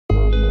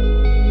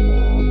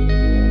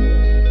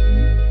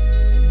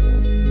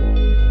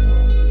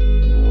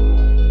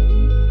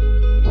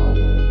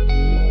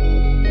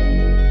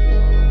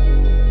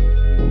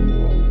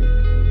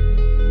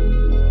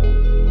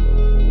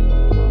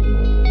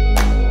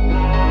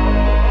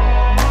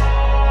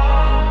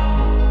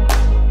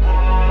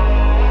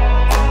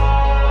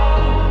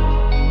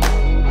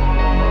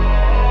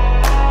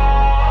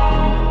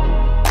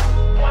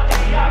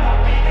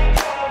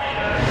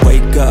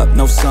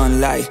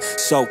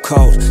so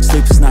cold,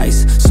 sleep is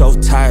nice. So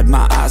tired,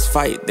 my eyes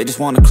fight, they just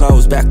wanna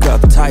close back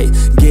up tight.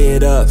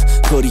 Get up,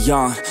 hoodie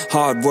on,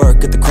 hard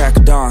work at the crack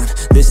of dawn.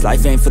 This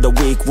life ain't for the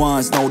weak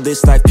ones, no,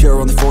 this life pure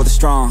only for the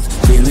strong.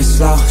 Feeling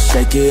slow,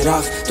 shake it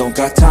off, don't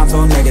got time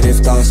for negative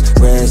thoughts.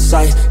 Red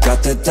sight,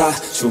 got the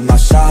dot, shoot my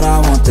shot,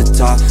 I want the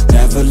top.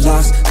 Never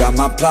lost, got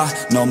my plot,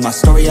 know my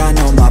story, I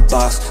know my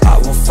boss. I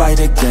won't fight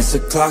against the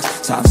clock,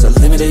 time's a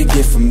limited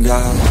gift from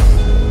God.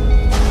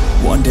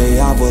 One day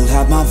I will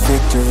have my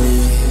victory,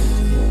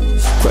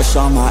 crush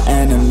all my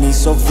enemies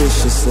so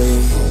viciously.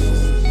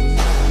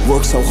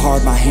 Work so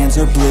hard my hands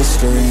are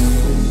blistering,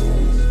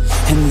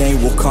 and they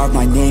will carve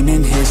my name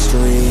in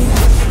history.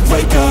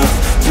 Wake up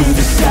to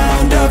the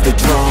sound of the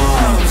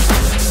drums,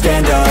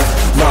 stand up,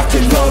 locked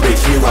and loaded,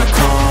 here I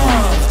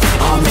come.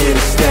 I'm here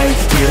to stay,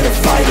 here to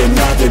fight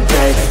another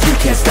day. You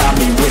can't stop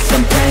me with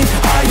some pain,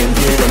 I am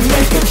here to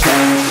make a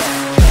change.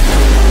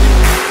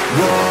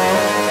 Whoa.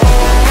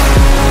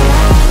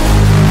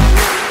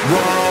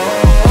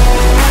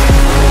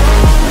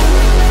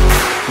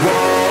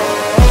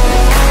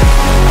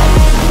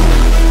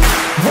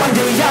 One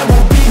day I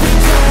will be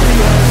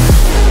victorious.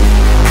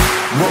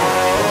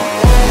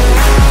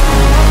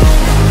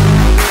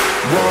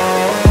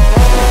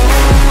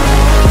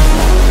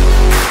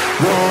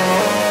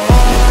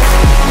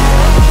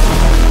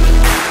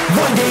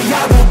 One day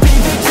I will be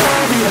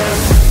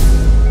victorious.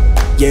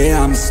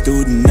 Yeah, I'm a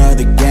student of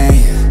the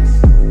game.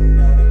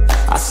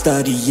 I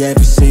study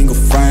every single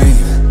frame.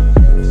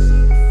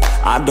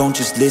 I don't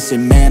just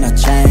listen, man, I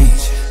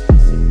change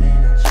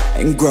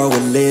and grow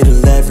a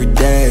little every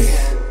day.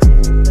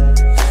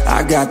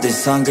 I got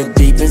this hunger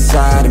deep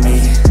inside of me,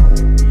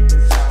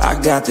 I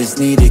got this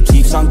need that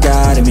keeps on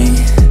guiding me,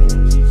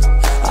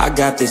 I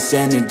got this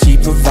energy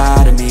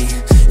providing me.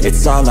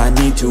 It's all I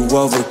need to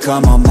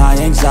overcome all my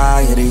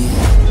anxiety.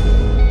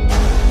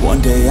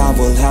 One day I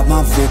will have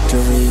my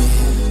victory,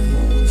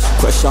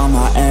 crush all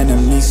my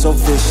enemies so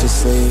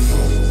viciously.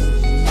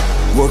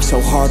 Work so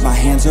hard my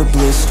hands are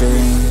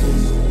blistering,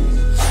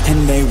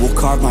 and they will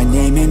carve my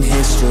name in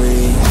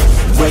history.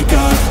 Wake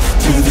up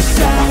to the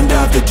sound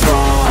of the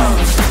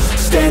drums,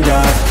 stand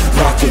up,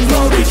 locked and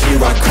loaded, here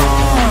I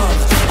come.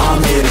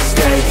 I'm here to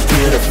stay,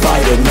 here to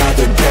fight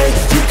another day.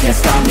 You can't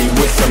stop me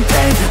with some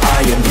pain,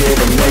 I am here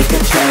to make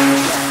a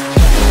change.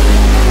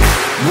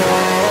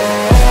 Whoa.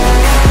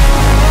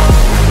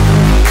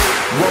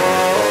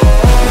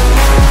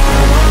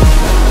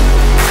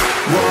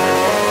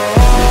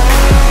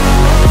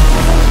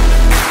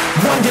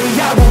 One day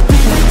I will be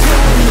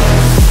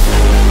victorious.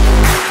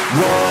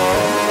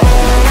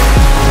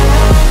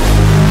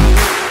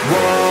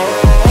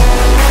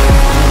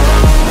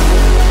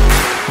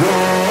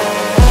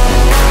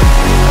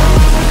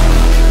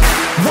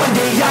 One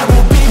day I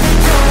will be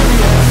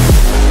victorious.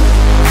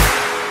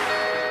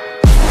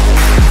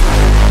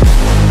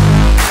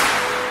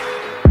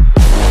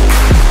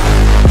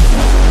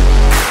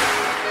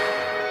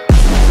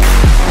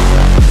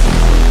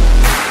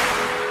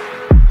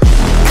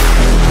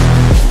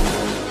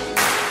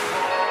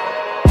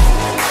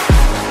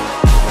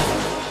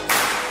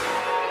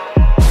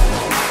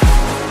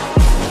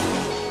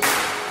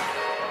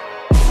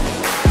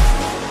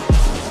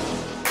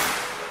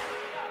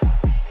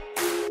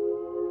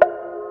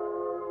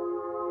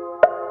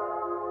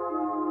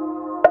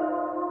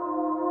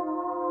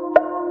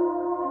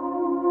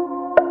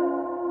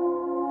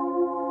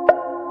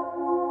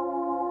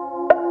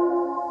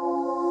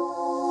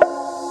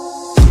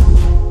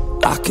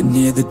 I can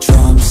hear the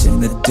drums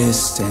in the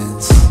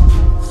distance,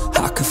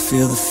 I can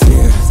feel the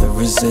fear, the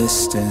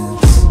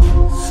resistance.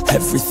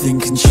 Everything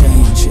can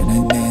change in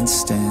an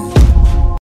instant.